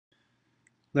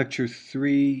Lecture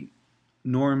 3,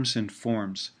 Norms and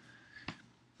Forms.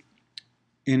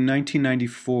 In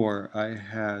 1994, I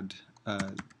had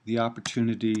the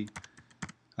opportunity,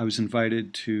 I was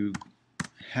invited to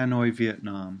Hanoi,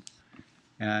 Vietnam,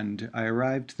 and I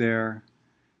arrived there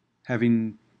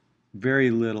having very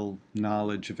little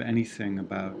knowledge of anything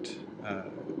about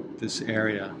this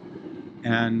area,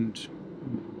 and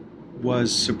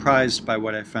was surprised by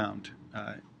what I found,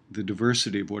 the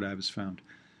diversity of what I was found.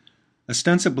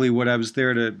 Ostensibly, what I was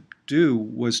there to do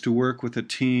was to work with a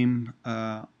team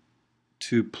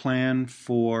to plan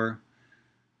for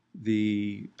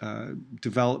the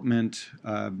development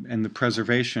and the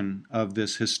preservation of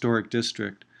this historic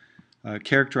district,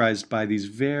 characterized by these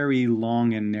very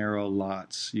long and narrow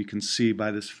lots. You can see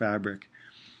by this fabric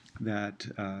that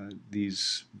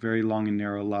these very long and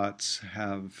narrow lots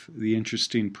have the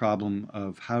interesting problem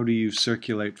of how do you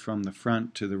circulate from the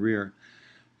front to the rear.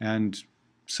 And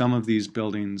some of these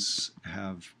buildings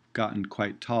have gotten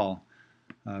quite tall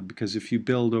because if you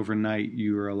build overnight,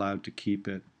 you are allowed to keep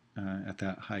it at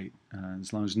that height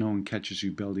as long as no one catches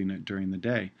you building it during the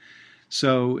day.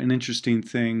 So an interesting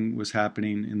thing was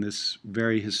happening in this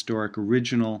very historic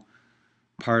original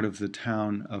part of the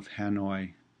town of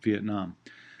Hanoi, Vietnam.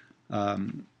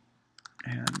 And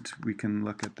we can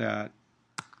look at that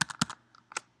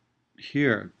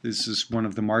here. This is one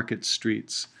of the market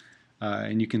streets.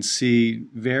 And you can see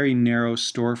very narrow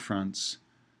storefronts,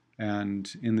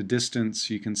 and in the distance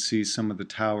you can see some of the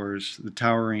towers, the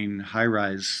towering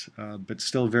high-rise, but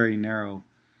still very narrow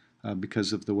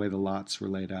because of the way the lots were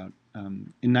laid out.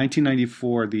 In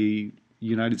 1994, the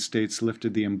United States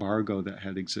lifted the embargo that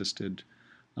had existed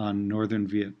on northern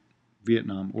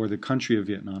Vietnam, or the country of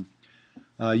Vietnam.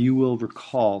 You will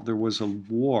recall there was a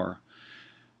war.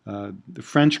 The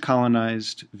French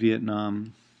colonized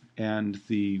Vietnam, and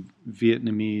the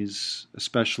Vietnamese,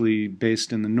 especially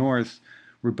based in the north,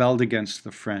 rebelled against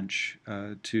the French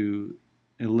to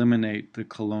eliminate the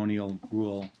colonial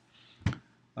rule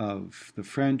of the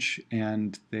French,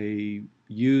 and they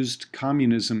used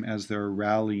communism as their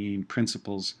rallying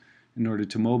principles in order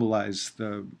to mobilize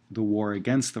the war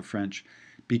against the French.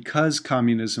 Because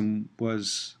communism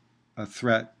was a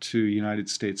threat to United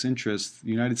States interests,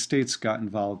 the United States got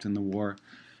involved in the war.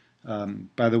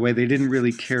 By the way, they didn't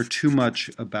really care too much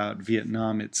about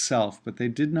Vietnam itself, but they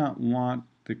did not want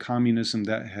the communism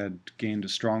that had gained a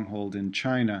stronghold in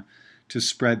China to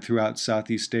spread throughout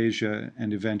Southeast Asia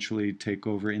and eventually take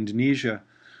over Indonesia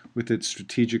with its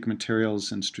strategic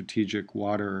materials and strategic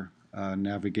water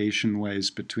navigation ways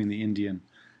between the Indian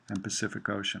and Pacific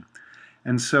Ocean.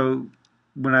 And so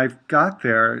when I got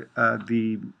there,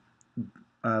 the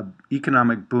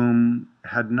economic boom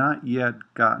had not yet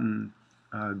gotten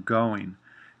going.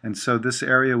 And so this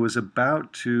area was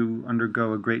about to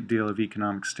undergo a great deal of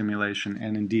economic stimulation,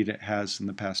 and indeed it has in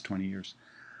the past 20 years.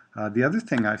 The other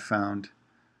thing I found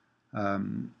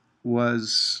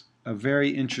was a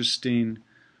very interesting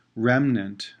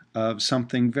remnant of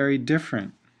something very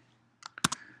different.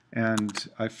 And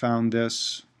I found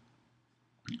this,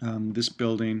 this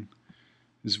building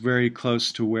is very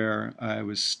close to where I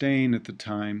was staying at the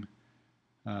time,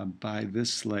 by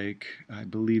this lake. I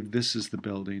believe this is the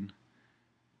building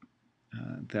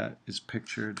that is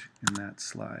pictured in that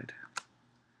slide.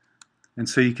 And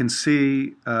so you can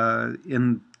see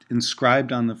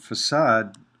inscribed on the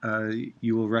facade,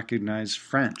 you will recognize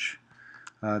French.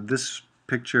 This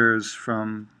picture is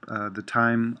from the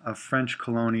time of French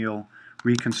colonial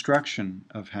reconstruction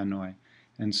of Hanoi.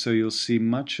 And so you'll see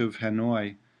much of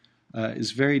Hanoi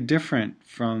is very different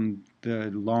from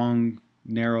the long,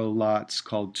 narrow lots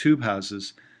called tube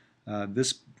houses.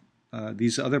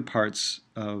 These other parts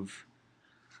of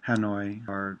Hanoi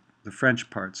are the French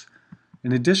parts.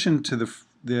 In addition to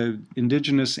the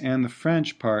indigenous and the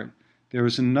French part, there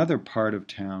is another part of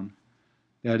town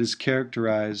that is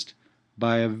characterized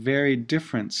by a very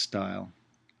different style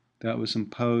that was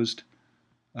imposed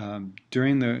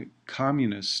during the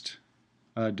communist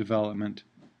development,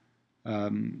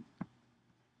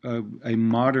 a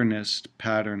modernist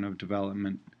pattern of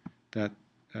development that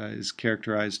is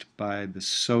characterized by the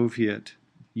Soviet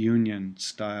Union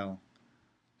style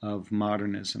of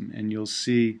modernism. And you'll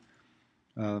see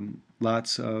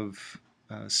lots of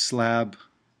slab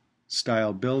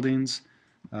style buildings.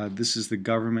 This is the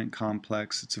government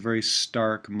complex. It's a very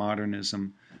stark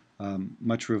modernism,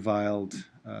 much reviled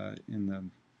in the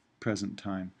present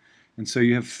time. And so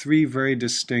you have three very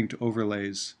distinct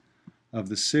overlays of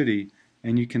the city,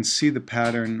 and you can see the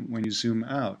pattern when you zoom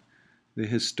out. The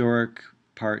historic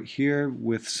part here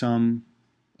with some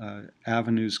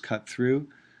avenues cut through,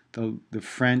 the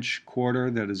French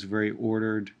quarter that is very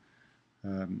ordered,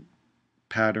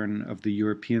 pattern of the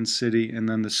European city, and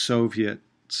then the Soviet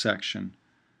section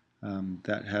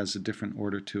that has a different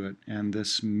order to it, and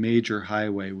this major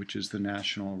highway, which is the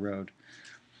national road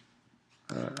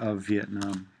of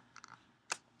Vietnam.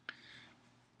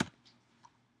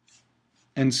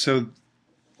 And so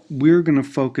we're going to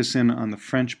focus in on the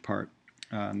French part.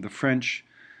 The French,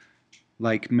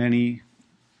 like many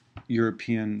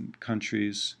European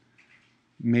countries,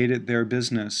 made it their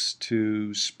business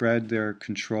to spread their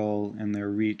control and their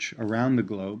reach around the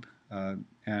globe,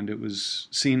 and it was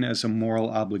seen as a moral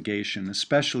obligation,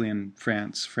 especially in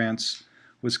France. France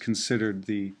was considered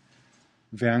the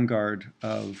vanguard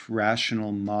of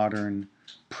rational, modern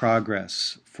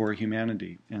progress for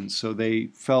humanity, and so they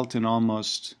felt an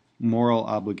almost moral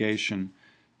obligation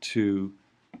to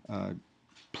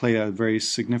play a very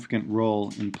significant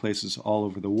role in places all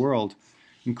over the world,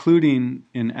 including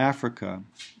in Africa.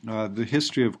 The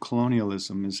history of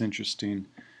colonialism is interesting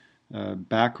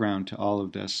background to all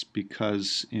of this,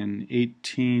 because in the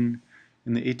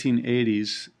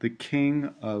 1880s, the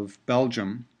King of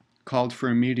Belgium called for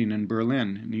a meeting in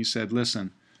Berlin, and he said,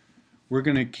 listen, we're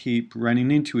going to keep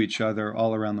running into each other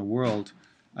all around the world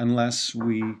unless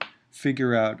we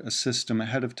figure out a system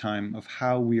ahead of time of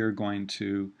how we are going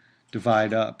to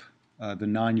divide up the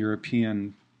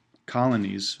non-European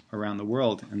colonies around the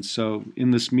world. And so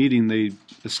in this meeting they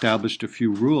established a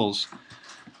few rules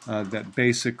that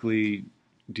basically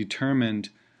determined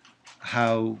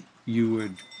how you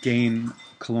would gain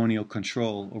colonial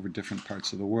control over different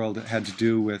parts of the world. It had to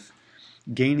do with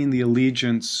gaining the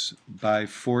allegiance by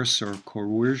force or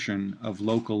coercion of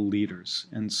local leaders.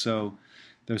 And so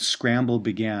the scramble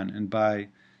began, and by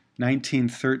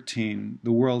 1913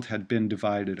 the world had been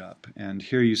divided up. And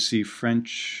here you see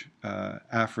French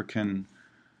African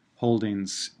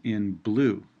holdings in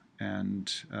blue,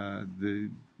 and the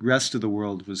rest of the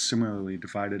world was similarly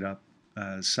divided up.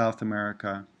 South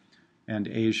America and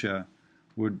Asia,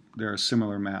 there are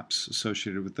similar maps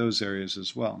associated with those areas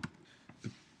as well.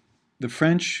 The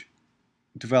French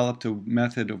developed a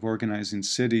method of organizing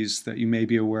cities that you may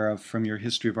be aware of from your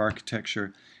history of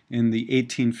architecture. In the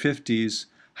 1850s,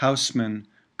 housemen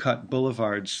cut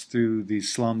boulevards through the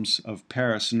slums of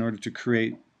Paris in order to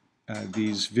create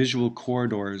these visual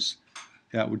corridors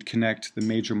that would connect the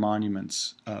major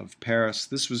monuments of Paris.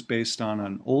 This was based on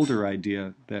an older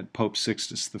idea that Pope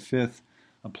Sixtus V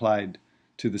applied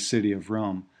to the city of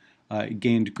Rome. It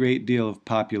gained a great deal of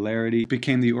popularity. It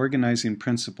became the organizing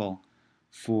principle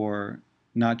for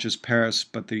not just Paris,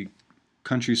 but the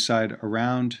countryside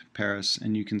around Paris.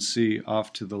 And you can see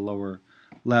off to the lower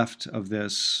left of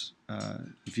this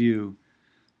view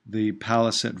the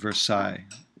palace at Versailles,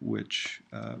 which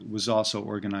was also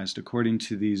organized according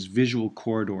to these visual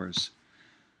corridors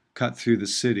cut through the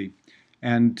city.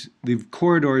 And the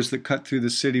corridors that cut through the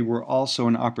city were also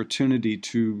an opportunity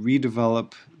to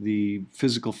redevelop the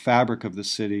physical fabric of the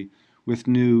city with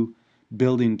new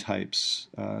building types.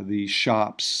 The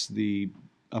shops, the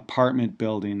apartment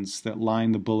buildings that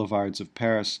line the boulevards of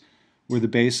Paris were the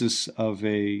basis of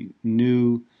a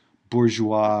new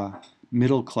bourgeois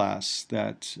middle class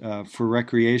that for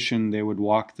recreation they would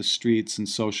walk the streets and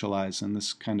socialize, and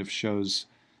this kind of shows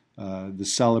the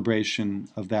celebration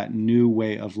of that new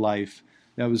way of life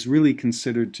that was really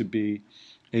considered to be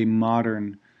a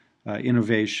modern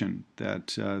innovation, that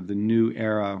the new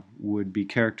era would be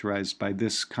characterized by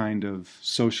this kind of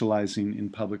socializing in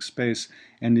public space,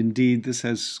 and indeed this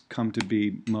has come to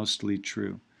be mostly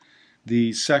true.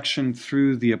 The section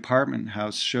through the apartment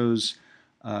house shows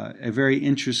a very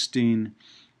interesting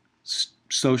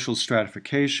social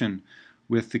stratification,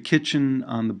 with the kitchen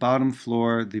on the bottom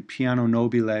floor, the piano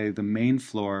nobile, the main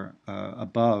floor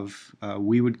above.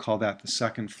 We would call that the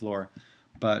second floor,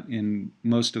 but in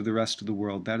most of the rest of the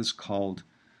world that is called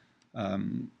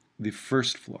the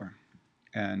first floor.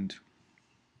 And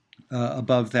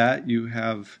above that you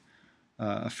have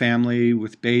a family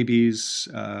with babies,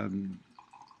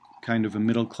 kind of a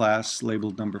middle class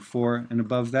labeled number 4, and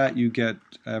above that you get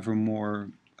ever more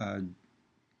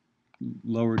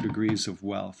lower degrees of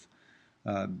wealth.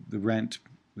 The rent,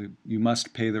 you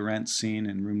must pay the rent seen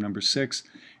in room number 6,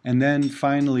 and then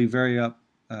finally very up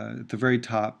at the very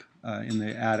top in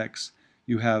the attics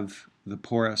you have the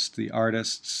poorest, the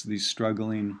artists, the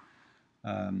struggling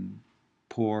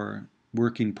poor,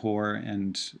 working poor,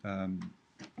 and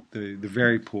the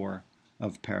very poor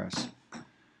of Paris.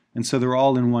 And so they're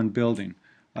all in one building.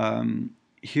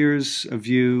 Here's a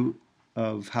view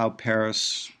of how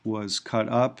Paris was cut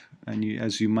up, and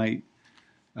as you might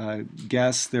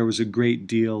guess, there was a great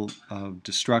deal of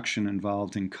destruction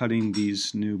involved in cutting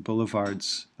these new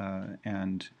boulevards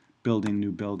and building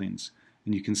new buildings.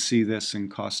 And you can see this in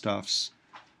Kostof's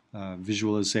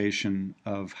visualization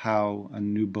of how a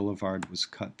new boulevard was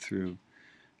cut through.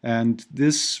 And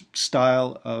this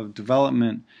style of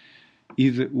development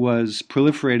either was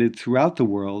proliferated throughout the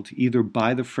world, either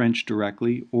by the French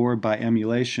directly or by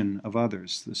emulation of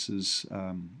others. This is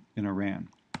in Iran.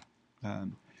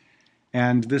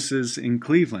 And this is in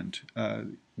Cleveland.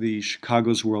 The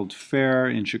Chicago's World Fair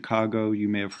in Chicago, you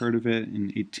may have heard of it,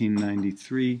 in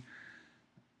 1893,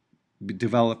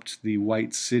 developed the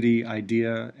White City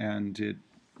idea, and it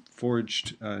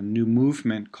forged a new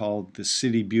movement called the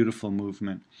City Beautiful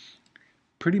movement.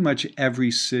 Pretty much every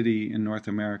city in North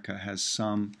America has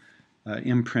some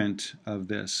imprint of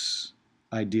this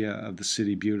idea of the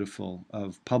city beautiful,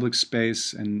 of public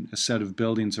space and a set of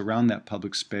buildings around that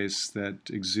public space that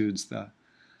exudes the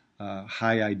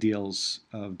high ideals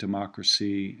of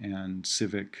democracy and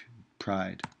civic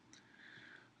pride.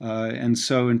 And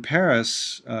so in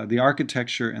Paris, the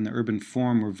architecture and the urban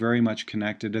form were very much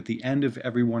connected. At the end of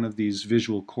every one of these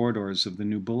visual corridors of the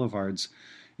new boulevards,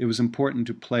 it was important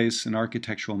to place an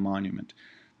architectural monument.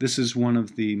 This is one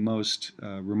of the most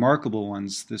remarkable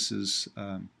ones. This is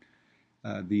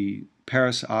the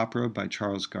Paris Opera by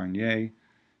Charles Garnier,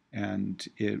 and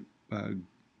it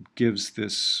gives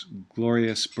this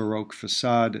glorious Baroque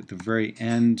facade at the very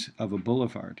end of a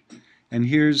boulevard. And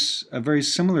here's a very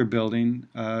similar building,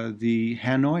 the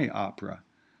Hanoi Opera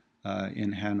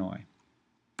in Hanoi.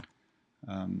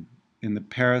 In the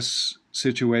Paris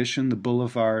situation, the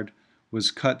boulevard was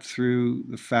cut through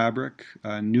the fabric.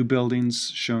 New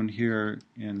buildings, shown here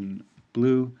in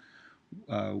blue,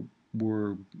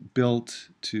 were built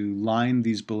to line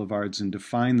these boulevards and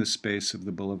define the space of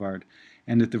the boulevard.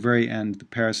 And at the very end, the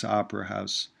Paris Opera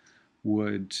House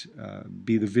would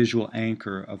be the visual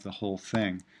anchor of the whole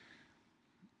thing.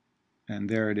 And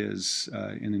there it is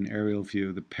in an aerial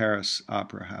view, the Paris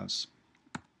Opera House.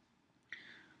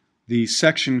 The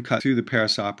section cut through the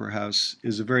Paris Opera House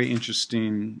is a very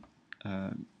interesting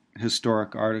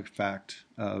historic artifact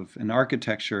of an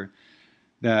architecture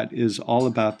that is all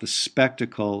about the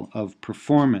spectacle of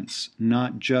performance,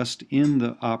 not just in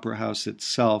the opera house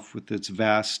itself with its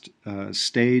vast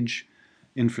stage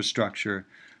infrastructure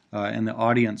and the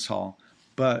audience hall,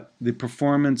 but the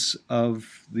performance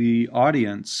of the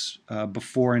audience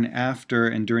before and after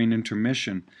and during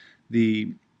intermission.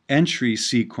 The entry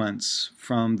sequence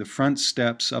from the front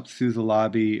steps up through the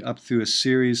lobby, up through a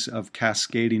series of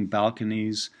cascading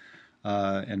balconies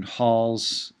and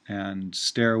halls and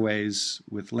stairways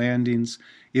with landings.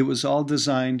 It was all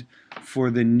designed for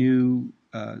the new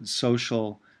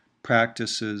social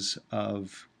practices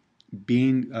of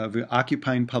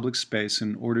occupying public space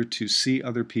in order to see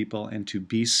other people and to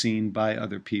be seen by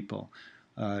other people.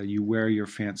 You wear your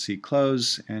fancy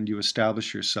clothes and you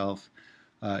establish yourself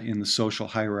in the social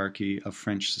hierarchy of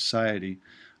French society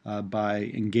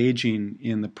by engaging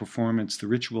in the performance, the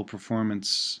ritual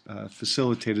performance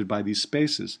facilitated by these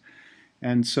spaces.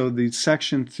 And so the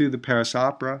section through the Paris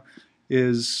Opera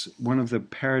is one of the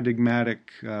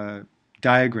paradigmatic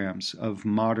diagrams of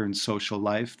modern social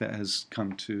life that has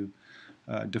come to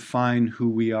define who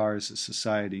we are as a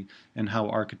society and how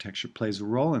architecture plays a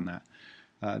role in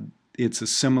that. It's a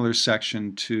similar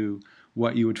section to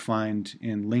what you would find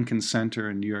in Lincoln Center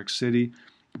in New York City,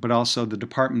 but also the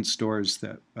department stores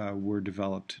that were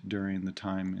developed during the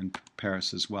time in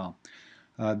Paris as well.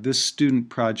 This student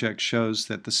project shows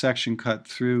that the section cut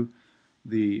through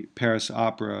the Paris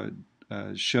Opera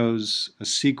shows a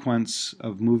sequence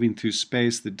of moving through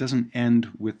space that doesn't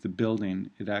end with the building.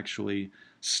 It actually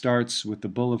starts with the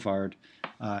boulevard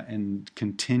and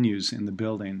continues in the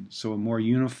building. So a more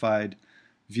unified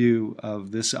view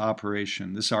of this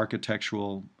operation, this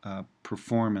architectural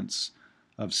performance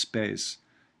of space,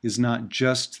 is not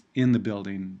just in the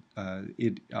building.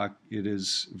 It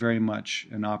is very much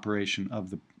an operation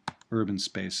of the urban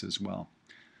space as well.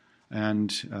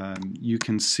 And you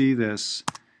can see this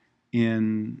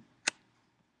in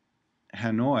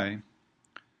Hanoi,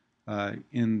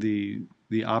 in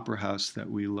the opera house that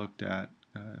we looked at,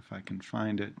 if I can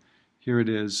find it. Here it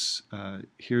is.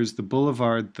 Here's the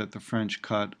boulevard that the French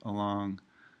cut along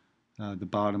the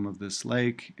bottom of this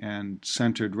lake and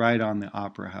centered right on the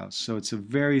opera house. So it's a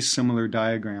very similar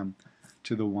diagram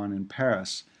to the one in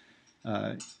Paris.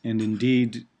 And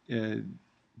indeed,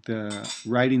 the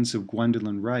writings of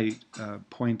Gwendolyn Wright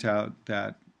point out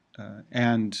that,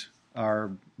 and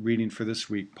our reading for this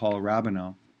week, Paul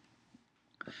Rabineau,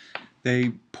 they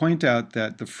point out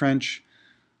that the French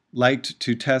liked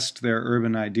to test their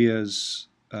urban ideas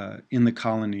in the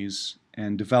colonies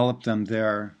and develop them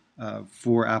there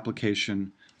for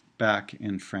application back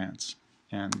in France.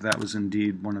 And that was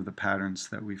indeed one of the patterns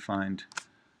that we find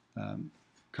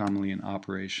commonly in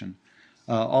operation.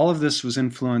 All of this was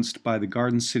influenced by the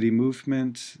Garden City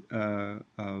movement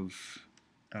of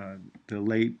the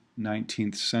late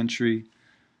 19th century.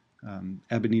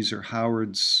 Ebenezer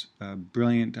Howard's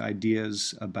brilliant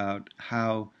ideas about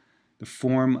how the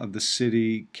form of the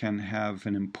city can have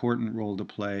an important role to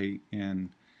play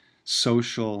in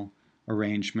social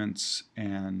arrangements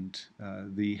and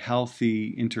the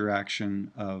healthy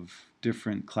interaction of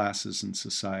different classes in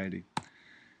society.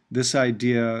 This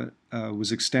idea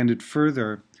was extended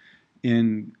further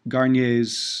in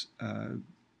Garnier's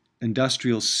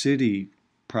industrial city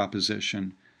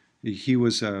proposition. He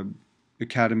was an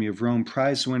Academy of Rome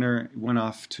Prize winner, went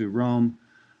off to Rome,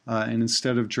 and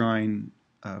instead of drawing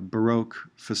Baroque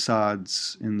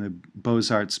facades in the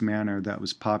Beaux-Arts manner that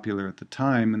was popular at the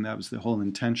time, and that was the whole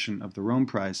intention of the Rome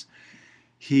Prize,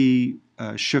 he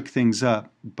shook things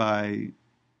up by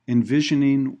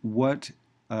envisioning what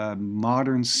a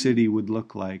modern city would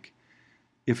look like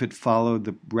if it followed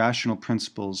the rational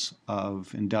principles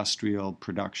of industrial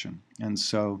production. And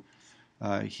so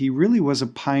he really was a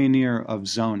pioneer of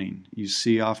zoning. You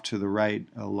see off to the right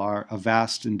a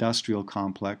vast industrial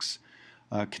complex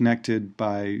connected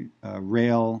by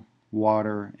rail,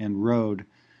 water, and road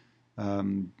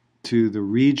to the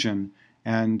region,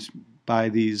 and by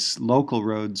these local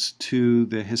roads to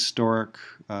the historic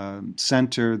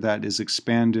center that is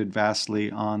expanded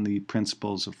vastly on the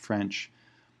principles of French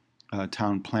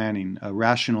town planning. A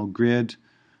rational grid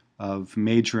of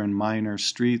major and minor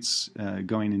streets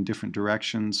going in different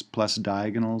directions, plus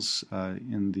diagonals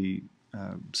in the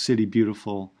city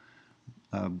beautiful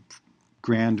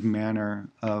grand manner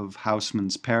of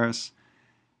Haussmann's Paris.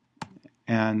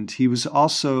 And he was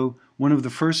also one of the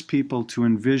first people to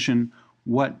envision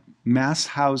what mass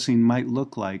housing might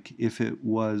look like if it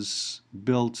was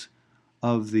built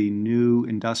of the new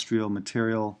industrial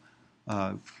material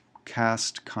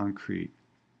cast concrete.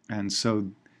 And so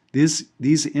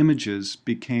these images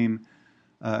became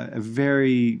a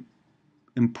very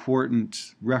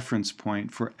important reference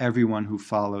point for everyone who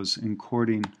follows,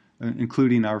 including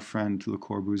our friend Le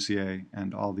Corbusier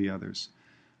and all the others.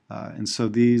 And so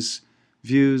these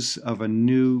views of a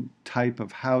new type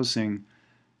of housing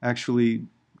actually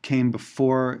came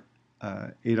before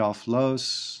Adolf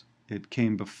Loos, it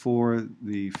came before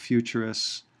the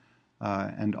futurists,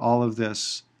 and all of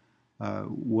this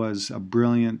was a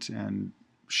brilliant and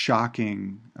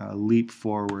shocking leap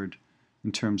forward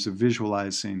in terms of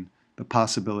visualizing the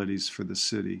possibilities for the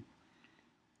city.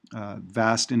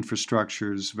 Vast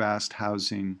infrastructures, vast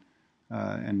housing,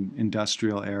 and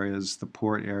industrial areas, the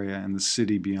port area, and the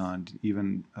city beyond,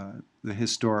 even the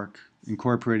historic,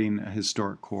 incorporating a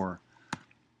historic core.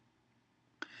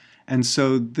 And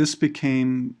so this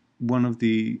became one of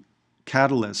the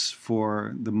catalysts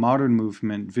for the modern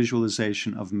movement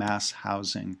visualization of mass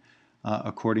housing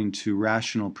according to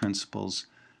rational principles.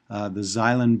 The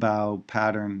Zeilenbau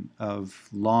pattern of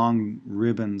long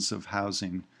ribbons of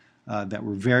housing that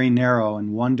were very narrow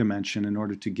in one dimension in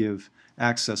order to give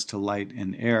access to light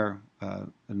and air,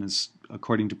 and is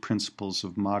according to principles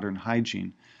of modern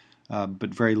hygiene,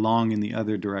 but very long in the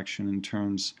other direction in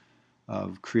terms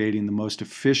of creating the most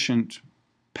efficient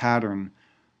pattern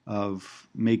of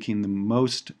making the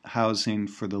most housing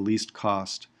for the least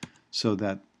cost so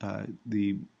that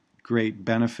the great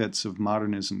benefits of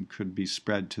modernism could be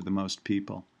spread to the most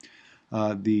people.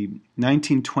 The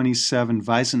 1927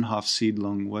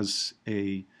 Waisenhof-Siedlung was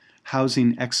a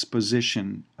housing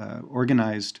exposition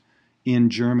organized in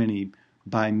Germany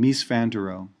by Mies van der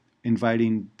Rohe,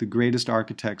 inviting the greatest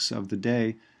architects of the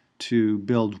day to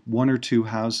build one or two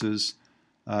houses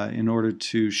in order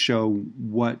to show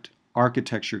what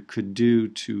architecture could do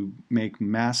to make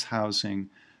mass housing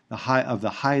of the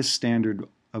highest standard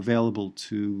available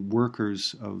to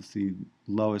workers of the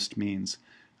lowest means.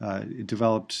 It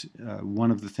developed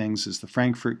one of the things is the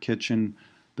Frankfurt kitchen,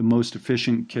 the most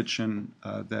efficient kitchen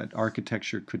that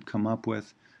architecture could come up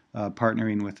with,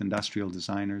 partnering with industrial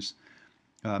designers.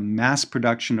 Mass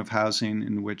production of housing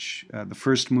in which the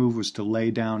first move was to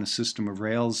lay down a system of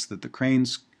rails that the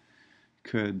cranes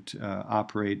could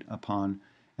operate upon,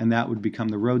 and that would become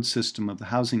the road system of the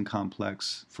housing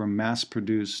complex for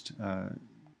mass-produced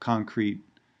concrete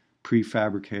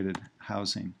prefabricated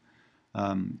housing.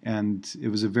 And it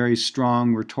was a very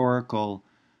strong rhetorical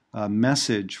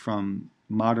message from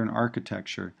modern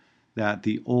architecture that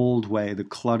the old way, the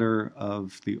clutter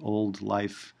of the old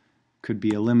life could be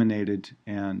eliminated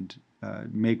and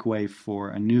make way for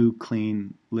a new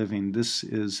clean living. This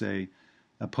is a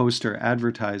poster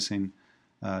advertising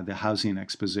the housing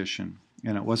exposition.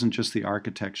 And it wasn't just the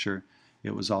architecture,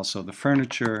 it was also the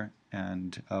furniture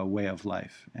and a way of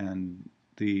life. And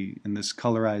in this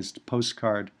colorized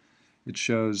postcard, it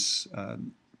shows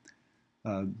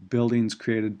buildings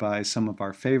created by some of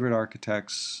our favorite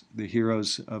architects, the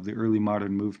heroes of the early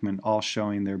modern movement, all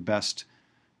showing their best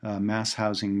mass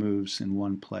housing moves in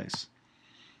one place.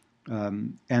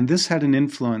 And this had an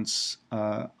influence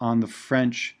on the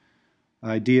French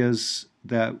ideas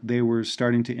that they were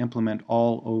starting to implement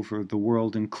all over the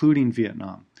world, including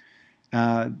Vietnam.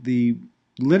 The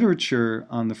literature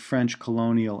on the French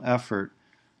colonial effort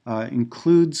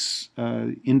includes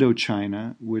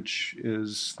Indochina, which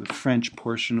is the French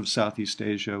portion of Southeast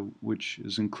Asia, which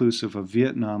is inclusive of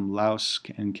Vietnam, Laos,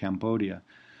 and Cambodia,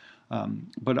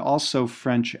 but also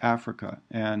French Africa.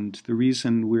 And the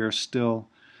reason we're still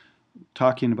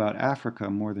talking about Africa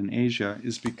more than Asia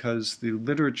is because the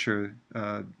literature,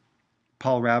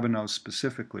 Paul Rabineau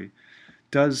specifically,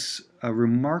 does a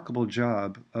remarkable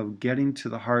job of getting to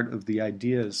the heart of the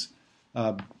ideas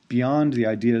beyond the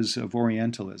ideas of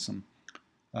Orientalism,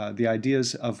 the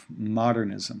ideas of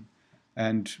modernism,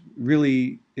 and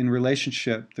really the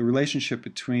relationship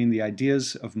between the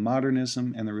ideas of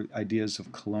modernism and the ideas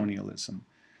of colonialism,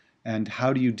 and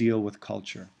how do you deal with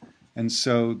culture. And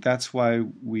so that's why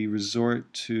we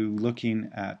resort to looking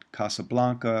at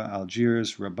Casablanca,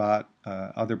 Algiers, Rabat,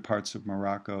 other parts of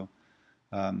Morocco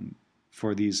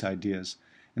for these ideas.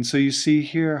 And so you see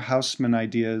here Haussmann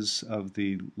ideas of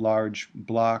the large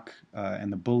block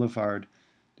and the boulevard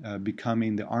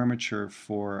becoming the armature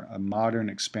for a modern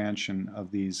expansion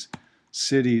of these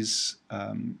cities.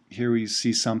 Here we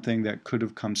see something that could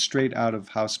have come straight out of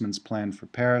Haussmann's plan for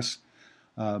Paris,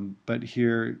 but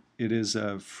here it is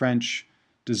a French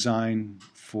design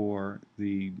for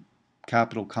the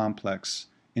capital complex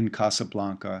in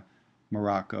Casablanca,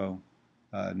 Morocco,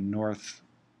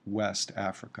 northwest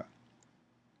Africa.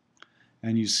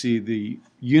 And you see the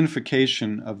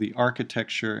unification of the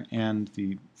architecture and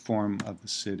the form of the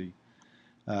city.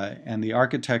 And the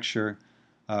architecture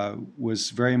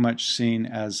was very much seen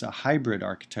as a hybrid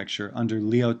architecture under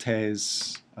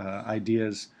Lyautey's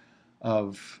ideas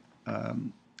of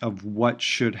what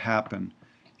should happen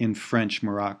in French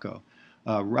Morocco.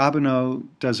 Rabineau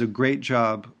does a great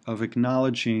job of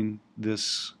acknowledging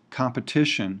this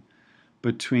competition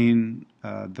between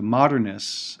the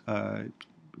modernists.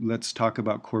 Let's talk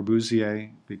about Corbusier,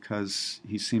 because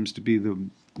he seems to be the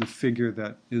figure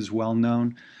that is well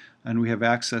known and we have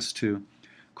access to.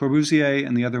 Corbusier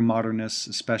and the other modernists,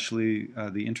 especially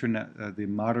the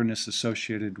modernists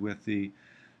associated with the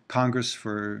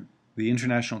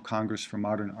International Congress for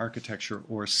Modern Architecture,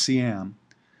 or CIAM,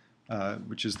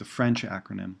 which is the French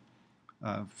acronym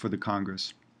for the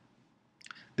Congress.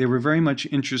 They were very much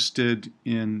interested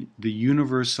in the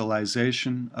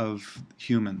universalization of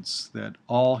humans, that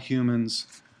all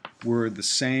humans were the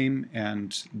same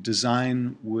and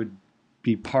design would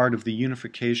be part of the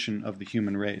unification of the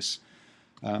human race.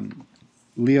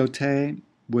 Lyautey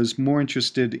was more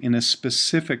interested in a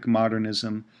specific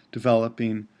modernism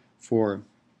developing for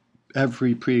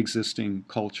every pre-existing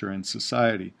culture and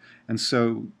society. And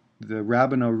so the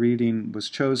Rabineau reading was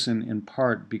chosen in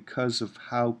part because of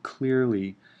how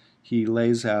clearly he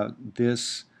lays out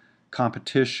this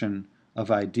competition of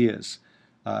ideas.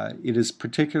 It is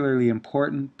particularly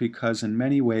important because in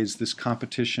many ways this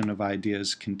competition of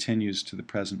ideas continues to the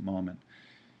present moment.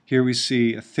 Here we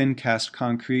see a thin cast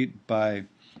concrete by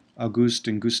Auguste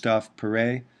and Gustave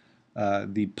Perret,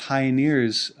 the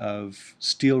pioneers of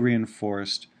steel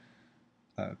reinforced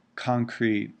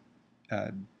concrete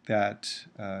that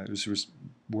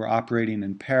were operating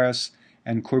in Paris,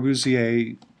 and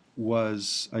Corbusier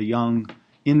was a young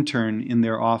intern in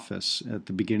their office at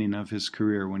the beginning of his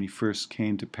career when he first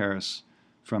came to Paris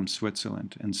from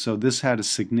Switzerland. And so this had a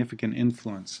significant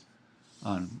influence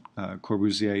on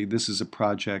Corbusier. This is a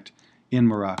project in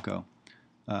Morocco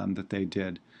that they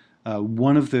did.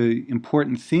 One of the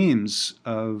important themes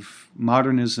of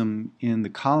modernism in the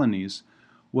colonies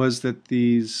was that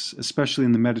these, especially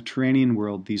in the Mediterranean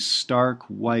world, these stark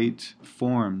white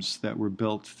forms that were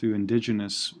built through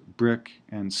indigenous brick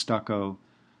and stucco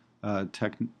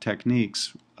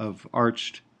techniques of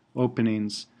arched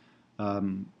openings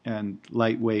and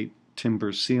lightweight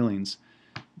timber ceilings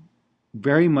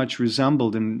very much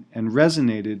resembled and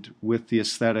resonated with the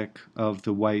aesthetic of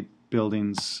the white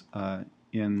buildings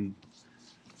in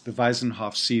the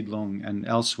Waisenhof Siedlung and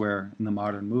elsewhere in the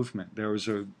modern movement. There was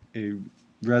a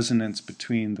resonance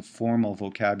between the formal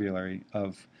vocabulary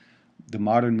of the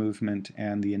modern movement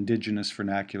and the indigenous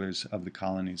vernaculars of the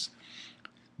colonies.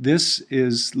 This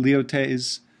is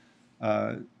Lyautey's,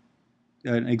 an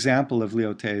example of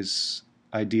Lyautey's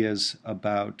ideas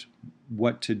about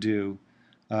what to do.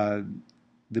 The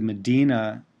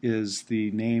Medina is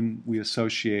the name we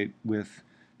associate with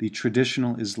the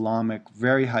traditional Islamic,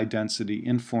 very high density,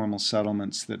 informal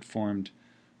settlements that formed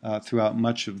throughout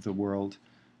much of the world.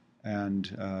 And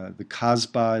the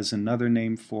Kasbah is another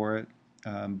name for it.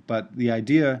 But the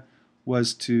idea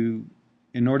was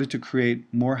in order to create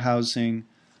more housing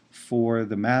for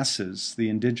the masses, the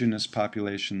indigenous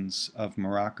populations of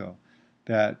Morocco,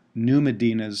 that new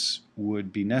Medinas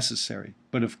would be necessary.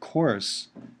 But of course,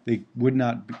 they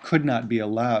could not be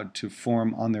allowed to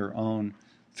form on their own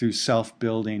through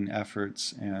self-building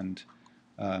efforts and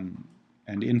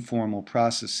informal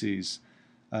processes.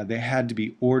 They had to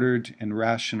be ordered and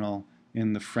rational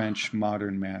in the French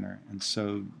modern manner. And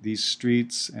so these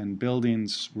streets and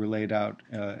buildings were laid out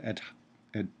at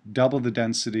double the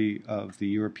density of the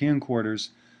European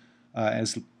quarters.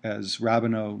 As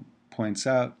Rabineau points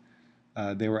out,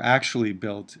 they were actually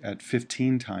built at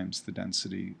 15 times the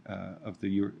density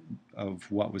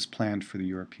of what was planned for the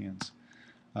Europeans.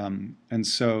 And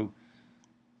so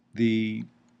the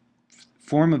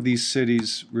form of these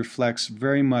cities reflects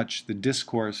very much the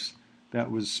discourse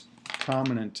that was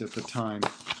prominent at the time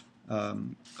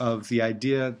of the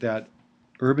idea that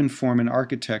urban form and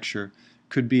architecture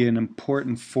could be an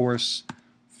important force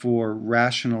for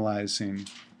rationalizing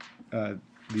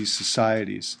these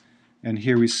societies. And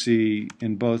here we see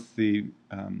in both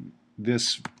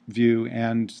this view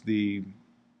and the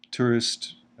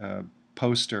tourist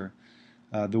poster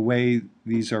the way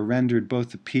these are rendered,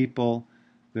 both the people,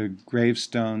 the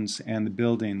gravestones, and the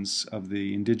buildings of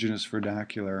the indigenous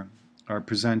vernacular are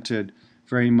presented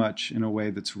very much in a way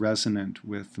that's resonant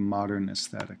with the modern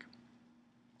aesthetic.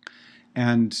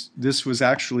 And this was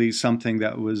actually something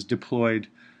that was deployed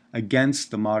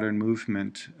against the modern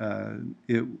movement.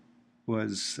 It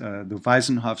was the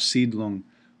Waisenhof Siedlung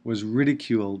was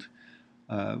ridiculed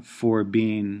for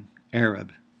being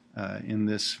Arab in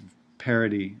this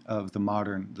parody of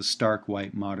the stark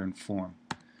white modern form.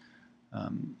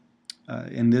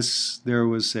 In this, there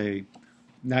was a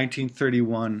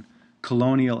 1931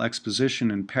 colonial exposition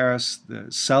in Paris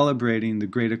celebrating the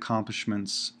great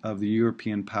accomplishments of the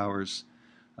European powers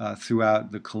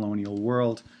throughout the colonial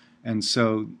world. And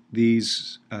so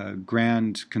these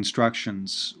grand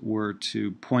constructions were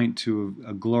to point to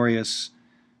a glorious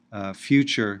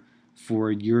future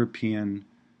for European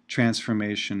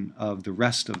transformation of the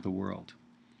rest of the world.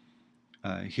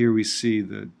 Here we see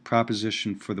the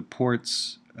proposition for the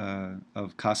ports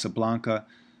of Casablanca,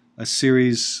 a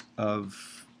series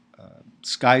of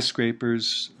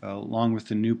skyscrapers along with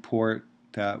the new port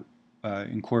that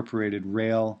incorporated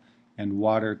rail and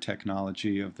water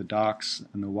technology of the docks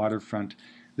and the waterfront.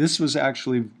 This was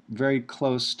actually very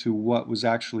close to what was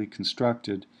actually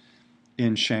constructed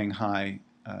in Shanghai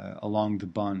along the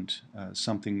Bund,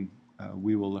 something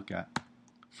we will look at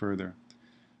further.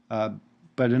 But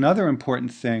another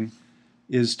important thing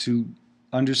is to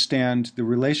understand the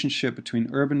relationship between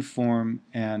urban form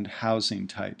and housing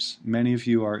types. Many of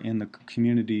you are in the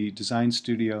community design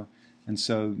studio, and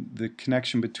so the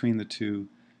connection between the two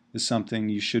is something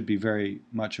you should be very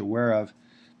much aware of.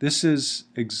 This is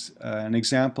an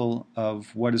example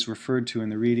of what is referred to in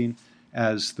the reading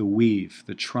as the weave,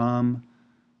 the tram.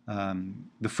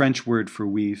 The French word for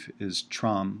weave is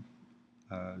tram,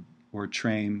 or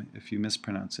trame if you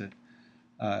mispronounce it.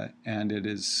 And it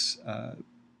is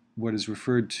what is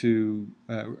referred to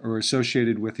or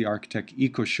associated with the architect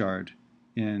Cowherd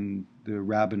in the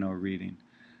Rabineau reading.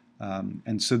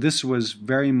 And so this was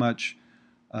very much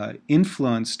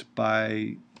influenced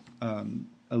by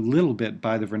a little bit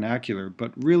by the vernacular,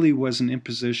 but really was an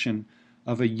imposition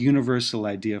of a universal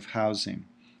idea of housing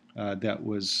that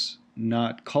was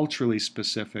not culturally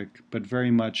specific, but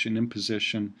very much an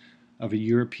imposition of a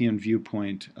European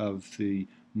viewpoint of the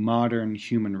modern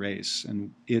human race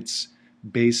and its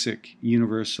basic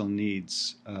universal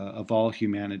needs of all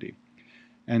humanity.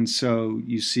 And so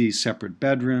you see separate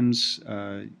bedrooms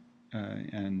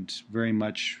and very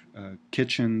much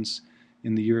kitchens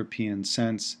in the European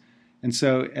sense. And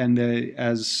so,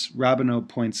 as Rabineau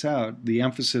points out, the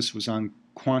emphasis was on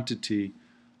quantity,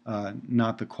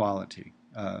 not the quality.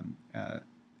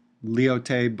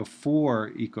 Lyoté,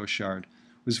 before Cowherd,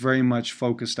 was very much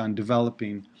focused on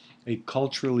developing a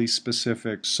culturally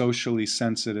specific, socially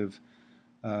sensitive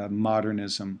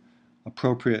modernism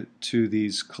appropriate to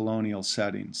these colonial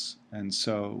settings. And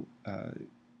so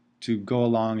to go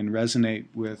along and resonate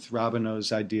with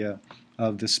Rabineau's idea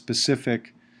of the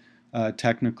specific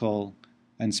technical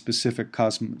and specific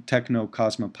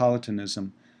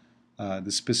techno-cosmopolitanism,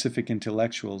 the specific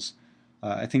intellectuals,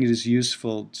 I think it is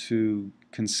useful to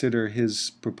consider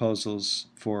his proposals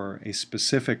for a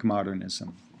specific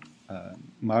modernism,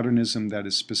 modernism that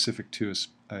is specific to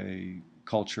a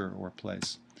culture or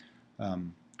place.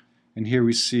 And here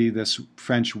we see this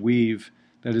French weave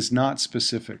that is not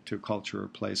specific to culture or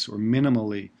place, or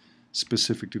minimally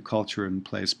specific to culture and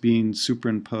place, being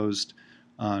superimposed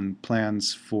on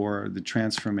plans for the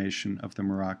transformation of the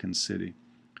Moroccan city.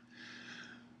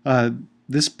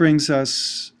 This brings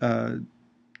us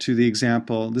to the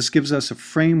example. This gives us a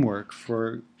framework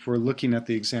for looking at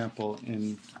the example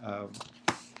in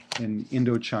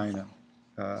Indochina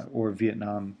or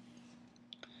Vietnam.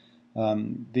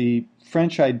 The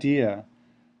French idea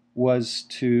was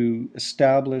to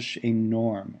establish a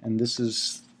norm, and this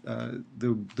is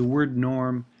the word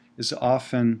norm is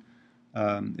often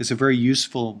is a very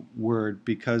useful word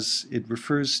because it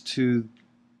refers to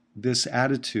this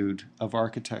attitude of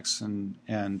architects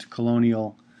and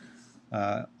colonial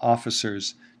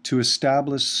officers to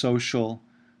establish social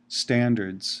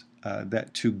standards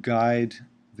that to guide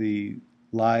the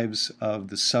lives of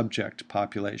the subject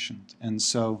population. And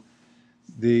so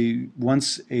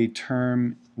once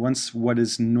what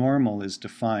is normal is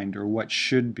defined, or what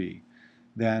should be,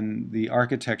 then the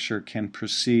architecture can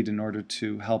proceed in order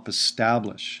to help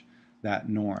establish that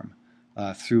norm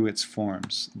through its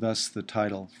forms. Thus the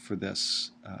title for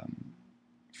this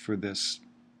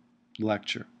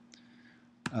lecture.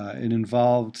 It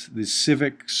involved the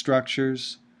civic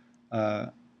structures.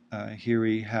 Here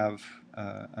we have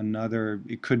another,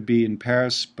 it could be in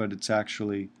Paris, but it's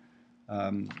actually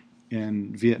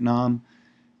in Vietnam.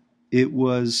 It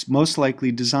was most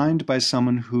likely designed by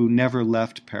someone who never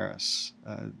left Paris,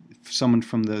 someone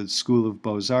from the School of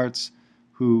Beaux-Arts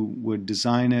who would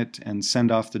design it and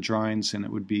send off the drawings, and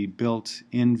it would be built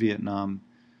in Vietnam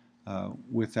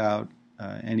without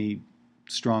any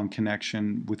strong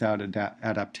connection, without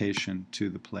adaptation to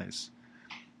the place.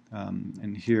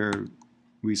 And here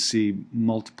we see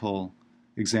multiple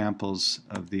examples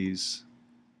of these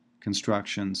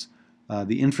constructions.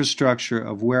 The infrastructure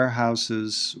of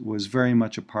warehouses was very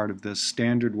much a part of this,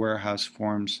 standard warehouse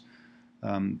forms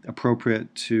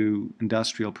appropriate to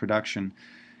industrial production,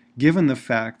 given the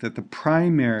fact that the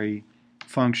primary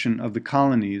function of the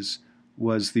colonies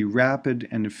was the rapid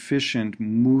and efficient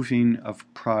moving of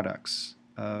products,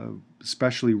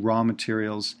 especially raw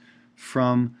materials,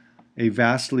 from a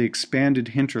vastly expanded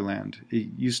hinterland. It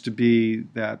used to be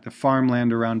that the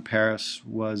farmland around Paris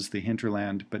was the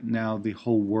hinterland, but now the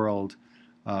whole world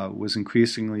was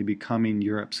increasingly becoming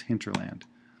Europe's hinterland.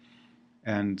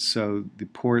 And so the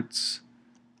ports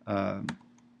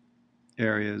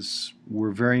areas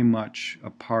were very much a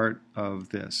part of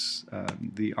this.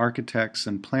 The architects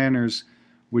and planners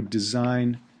would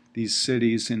design these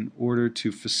cities in order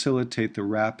to facilitate the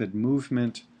rapid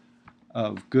movement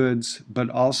of goods, but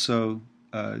also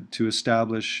to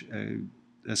establish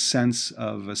a sense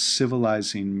of a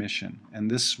civilizing mission.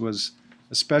 And this was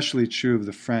especially true of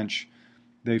the French.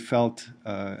 They felt,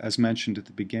 as mentioned at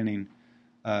the beginning,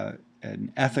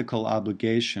 an ethical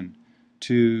obligation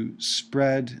to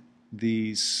spread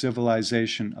the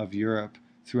civilization of Europe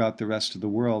throughout the rest of the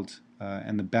world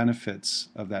and the benefits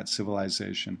of that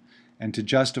civilization. And to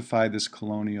justify this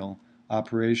colonial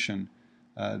operation,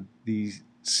 the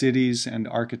cities and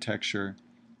architecture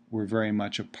were very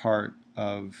much a part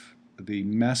of the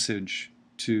message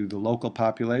to the local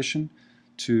population,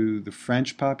 to the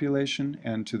French population,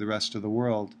 and to the rest of the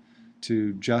world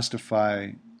to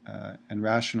justify and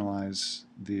rationalize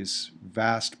this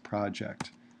vast project.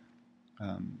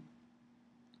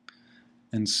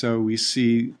 And so we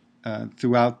see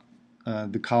throughout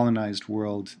the colonized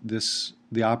world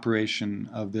the operation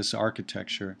of this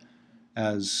architecture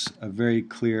as a very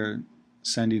clear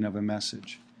sending of a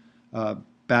message.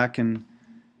 Back in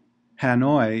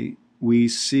Hanoi, we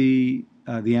see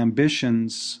the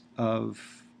ambitions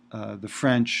of the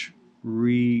French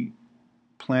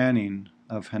replanning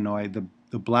of Hanoi.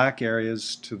 The black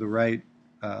areas to the right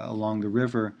along the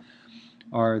river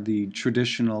are the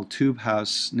traditional tube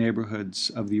house neighborhoods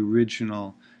of the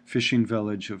original fishing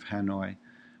village of Hanoi,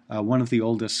 one of the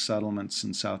oldest settlements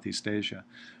in Southeast Asia.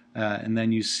 And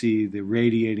then you see the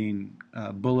radiating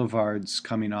boulevards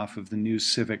coming off of the new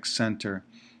civic center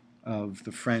of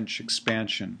the French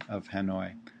expansion of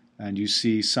Hanoi. And you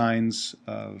see signs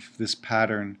of this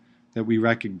pattern that we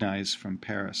recognize from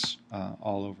Paris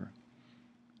all over.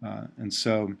 And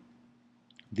so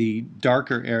the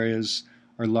darker areas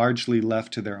are largely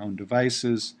left to their own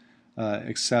devices,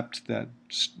 except that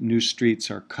new streets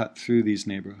are cut through these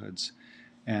neighborhoods.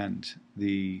 And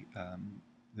the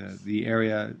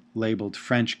area labeled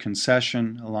French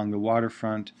Concession along the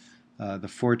waterfront, the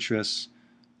fortress,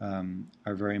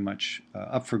 are very much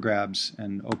up for grabs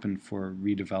and open for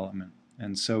redevelopment.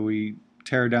 And so we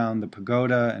tear down the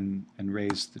pagoda and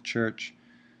raise the church.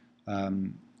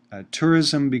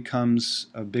 Tourism becomes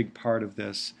a big part of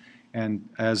this, and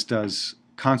as does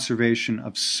conservation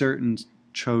of certain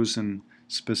chosen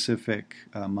specific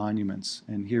monuments.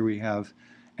 And here we have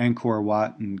Angkor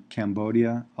Wat in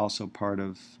Cambodia, also part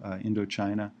of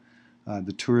Indochina.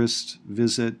 The tourist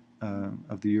visit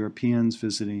of the Europeans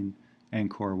visiting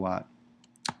Angkor Wat.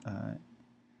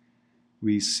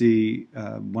 We see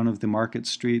one of the market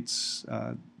streets.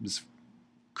 This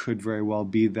could very well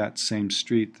be that same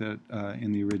street that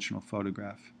in the original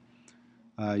photograph.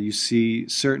 You see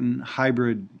certain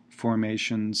hybrid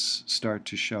formations start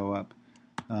to show up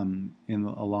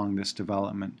along this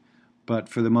development. But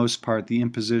for the most part, the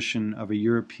imposition of a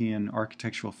European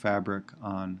architectural fabric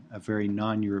on a very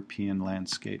non-European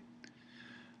landscape.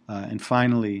 And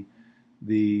finally,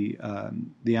 the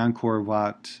Angkor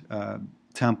Wat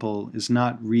temple is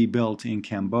not rebuilt in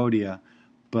Cambodia,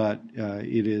 but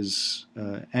it is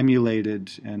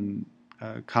emulated and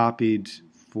copied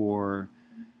for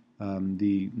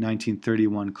the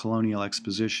 1931 Colonial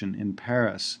Exposition in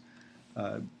Paris,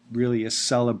 really a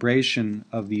celebration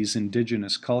of these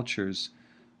indigenous cultures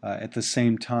at the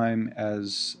same time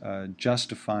as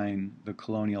justifying the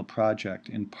colonial project,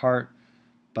 in part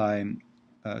by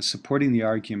supporting the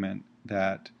argument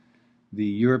that the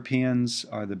Europeans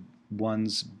are the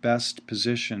ones best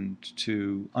positioned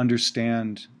to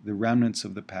understand the remnants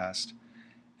of the past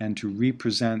and to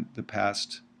represent the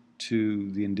past to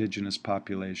the indigenous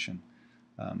population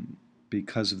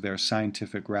because of their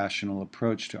scientific rational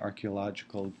approach to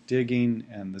archaeological digging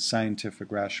and the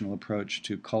scientific rational approach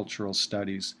to cultural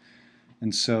studies.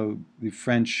 And so the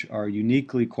French are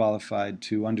uniquely qualified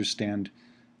to understand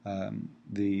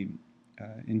the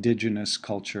indigenous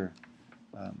culture.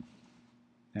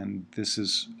 And this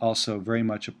is also very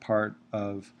much a part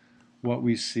of what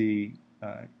we see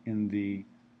in the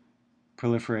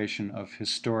proliferation of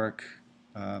historic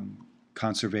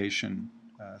conservation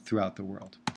throughout the world.